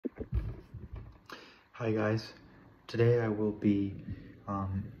Hi guys, today I will be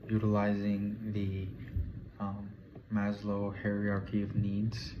utilizing the Maslow hierarchy of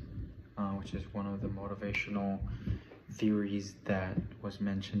needs, which is one of the motivational theories that was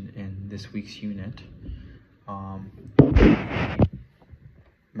mentioned in this week's unit.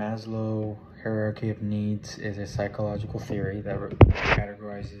 Maslow hierarchy of needs is a psychological theory that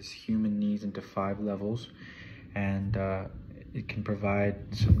categorizes human needs into 5 levels, and it can provide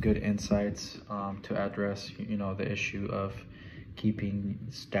some good insights to address, the issue of keeping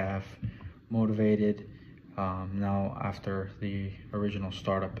staff motivated. Now, after the original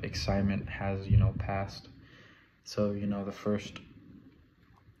startup excitement has, passed. So, the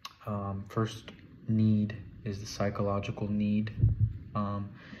first need is the psychological need.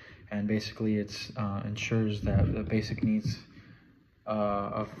 And basically it's ensures that the basic needs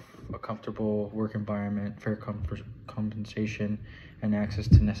of a comfortable work environment, fair compensation, and access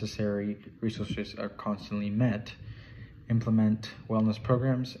to necessary resources are constantly met. Implement wellness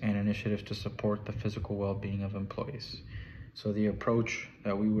programs and initiatives to support the physical well-being of employees. So the approach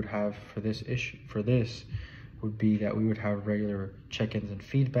that we would have for this would be that we would have regular check-ins and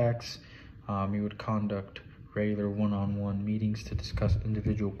feedbacks. We would conduct regular one-on-one meetings to discuss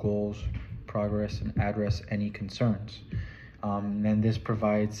individual goals, progress, and address any concerns. And this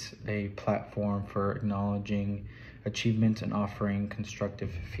provides a platform for acknowledging achievements and offering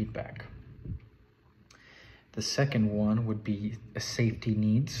constructive feedback. The second one would be safety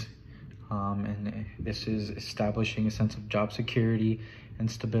needs. And this is establishing a sense of job security and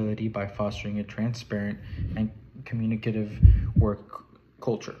stability by fostering a transparent and communicative work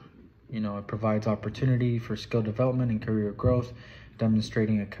culture. It provides opportunity for skill development and career growth,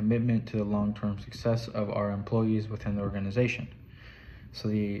 demonstrating a commitment to the long-term success of our employees within the organization. So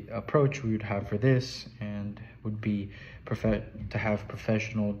the approach we would have for this would be to have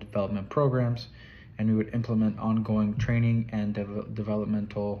professional development programs, and we would implement ongoing training and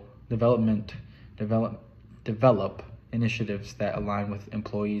develop initiatives that align with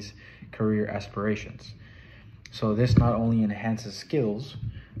employees' career aspirations. So this not only enhances skills,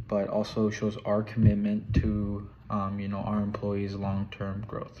 but also shows our commitment to our employees' long-term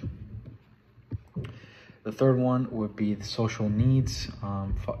growth. The third one would be the social needs.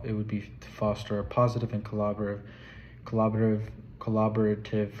 It would be to foster a positive and collaborative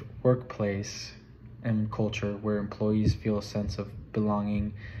workplace and culture where employees feel a sense of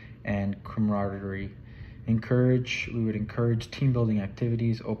belonging and camaraderie. We would encourage team building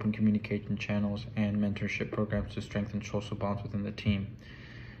activities, open communication channels, and mentorship programs to strengthen social bonds within the team.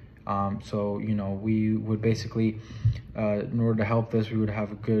 We would basically, in order to help this, we would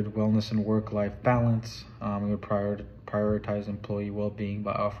have a good wellness and work-life balance. We would prioritize employee well-being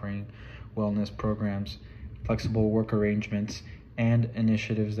by offering wellness programs, flexible work arrangements, and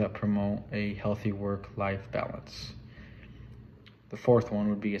initiatives that promote a healthy work-life balance. The fourth one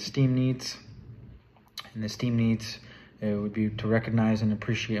would be esteem needs. And esteem needs, it would be to recognize and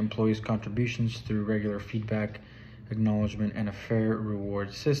appreciate employees' contributions through regular feedback, acknowledgement, and a fair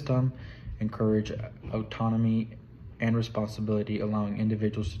reward system. Encourage autonomy and responsibility, allowing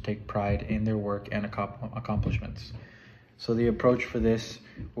individuals to take pride in their work and accomplishments. So the approach for this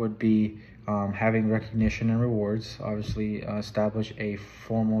would be having recognition and rewards. Obviously, establish a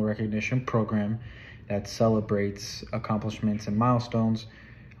formal recognition program that celebrates accomplishments and milestones.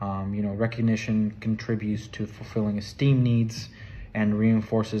 Recognition contributes to fulfilling esteem needs and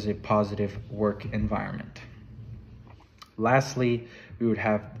reinforces a positive work environment. Lastly, we would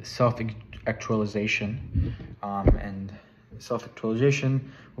have self-actualization, and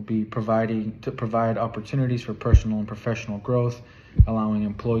self-actualization will be to provide opportunities for personal and professional growth, allowing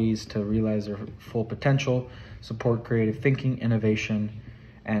employees to realize their full potential, support creative thinking, innovation,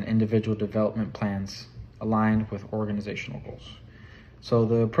 and individual development plans aligned with organizational goals. So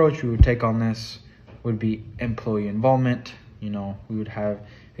the approach we would take on this would be employee involvement. We would have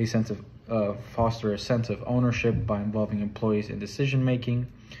a sense of foster a sense of ownership by involving employees in decision making,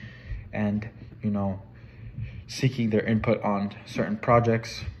 and seeking their input on certain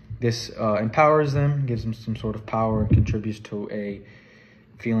projects. This empowers them, gives them some sort of power, and contributes to a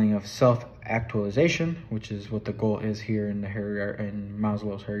feeling of self-actualization, which is what the goal is here in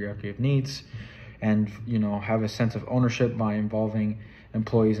Maslow's hierarchy of needs. And have a sense of ownership by involving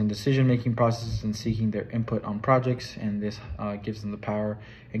employees in decision-making processes and seeking their input on projects, and this gives them the power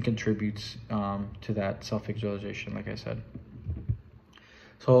and contributes to that self-actualization, like I said.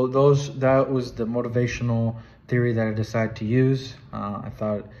 So that was the motivational theory that I decided to use. I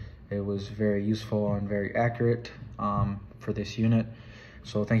thought it was very useful and very accurate for this unit.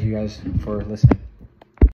 So thank you guys for listening.